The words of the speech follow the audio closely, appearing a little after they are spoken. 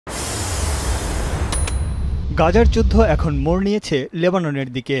গাজার যুদ্ধ এখন মোড় নিয়েছে লেবাননের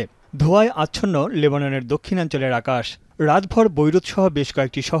দিকে। ধোঁয়ায় আচ্ছন্ন লেবাননের দক্ষিণাঞ্চলের আকাশ। রাতভর বৈরুত সহ বেশ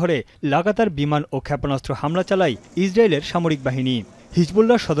কয়েকটি শহরে লাগাতার বিমান ও ক্ষেপণাস্ত্র হামলা চালায় ইসরায়েলের সামরিক বাহিনী।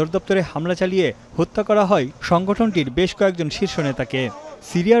 হিজবুল্লাহ সদর দপ্তরে হামলা চালিয়ে হত্যা করা হয় সংগঠনটির বেশ কয়েকজন শীর্ষ নেতাকে।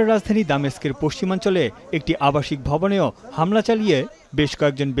 সিরিয়ার রাজধানী দামেস্কের পশ্চিমাঞ্চলে একটি আবাসিক ভবনেও হামলা চালিয়ে বেশ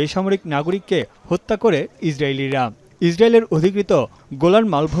কয়েকজন বেসামরিক নাগরিককে হত্যা করে ইসরায়েলিরা। ইসরায়েলের অধিকৃত গোলান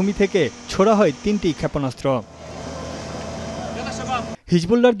মালভূমি থেকে ছোড়া হয় ৩টি ক্ষেপণাস্ত্র।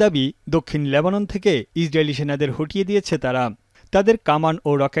 হিজবুল্লাহর দাবি, দক্ষিণ লেবানন থেকে ইসরায়েলি সেনাদের হটিয়ে দিয়েছে তারা। তাদের কামান ও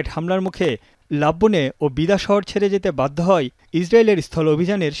রকেট হামলার মুখে লাব্বনে ও বিদা শহর ছেড়ে যেতে বাধ্য হয় ইসরায়েলের স্থল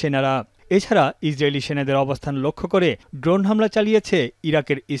অভিযানের সেনারা। এছাড়া ইসরায়েলি সেনাদের অবস্থান লক্ষ্য করে ড্রোন হামলা চালিয়েছে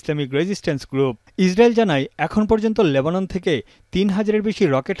ইরাকের ইসলামিক রেজিস্ট্যান্স গ্রুপ। ইসরায়েল জানায়, এখন পর্যন্ত লেবানন থেকে ৩,০০০-এর বেশি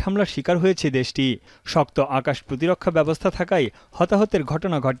রকেট হামলার শিকার হয়েছে দেশটি। শক্ত আকাশ প্রতিরক্ষা ব্যবস্থা থাকায় হতাহতের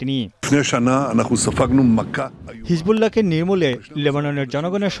ঘটনা ঘটেনি। হিজবুল্লাহকে নির্মূলে লেবাননের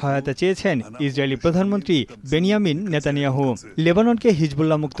জনগণের সহায়তা চেয়েছেন ইসরায়েলি প্রধানমন্ত্রী বেনিয়ামিন নেতানিয়াহু। লেবাননকে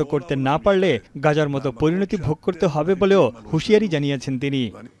হিজবুল্লাহ মুক্ত করতে না পারলে গাজার মতো পরিণতি ভোগ করতে হবে বলেও হুঁশিয়ারি জানিয়েছেন তিনি।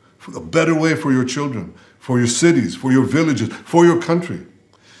 A better way for your children, for your cities, for your villages, for your country.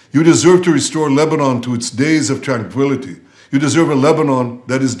 You deserve to restore Lebanon to its days of tranquility. You deserve a Lebanon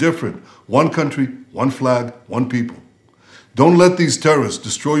that is different. One country, one flag, one people. Don't let these terrorists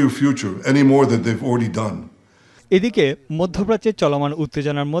destroy your future any more than they've already done. এদিকে মধ্যপ্রাচ্যে চলমান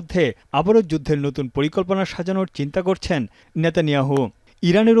উত্তেজনার মধ্যে আবারও যুদ্ধের নতুন পরিকল্পনা সাজানোর চিন্তা করছেন নেতানিয়াহু।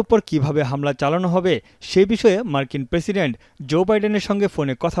 ইরানের উপর কিভাবে হামলা চালানো হবে সে বিষয়ে মার্কিন প্রেসিডেন্ট জো বাইডেনের সঙ্গে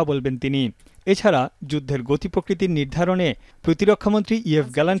ফোনে কথা বলবেন তিনি। এছাড়া যুদ্ধের গতি প্রকৃতির নির্ধারণে প্রতিরক্ষামন্ত্রী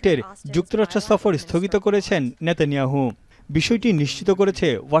গ্যালান্টের যুক্তরাষ্ট্র সফর স্থগিত করেছেন নেতানিয়াহু। বিষয়টি নিশ্চিত করেছে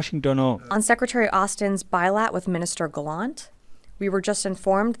ওয়াশিংটনও। On Secretary Austin's bilat with Minister Gallant, we were just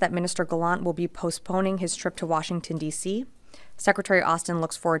informed that Minister Gallant will be postponing his trip to Washington, D.C. Secretary Austin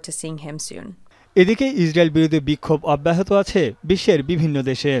looks forward to seeing him soon. এদিকে Israel বিরোধী বিক্ষোভ অব্যাহত আছে বিশ্বের বিভিন্ন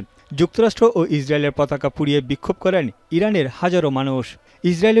দেশে। যুক্তরাষ্ট্র ও ইসরায়েলের পতাকা পুড়িয়ে বিক্ষোভ করেন ইরানের হাজারো মানুষ।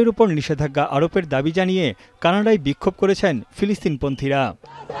 ইসরায়েলের উপর নিষেধাজ্ঞা আরোপের দাবি জানিয়ে কানাডায় বিক্ষোভ করেছেন ফিলিস্তিনপন্থীরা।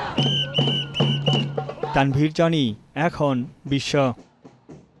 তানভীর জনি, এখন বিশ্ব।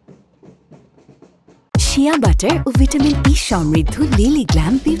 শিয়া বাটার ও ভিটামিন ই সমৃদ্ধ lily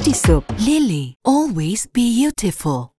glam beauty soap. Lily, always beautiful.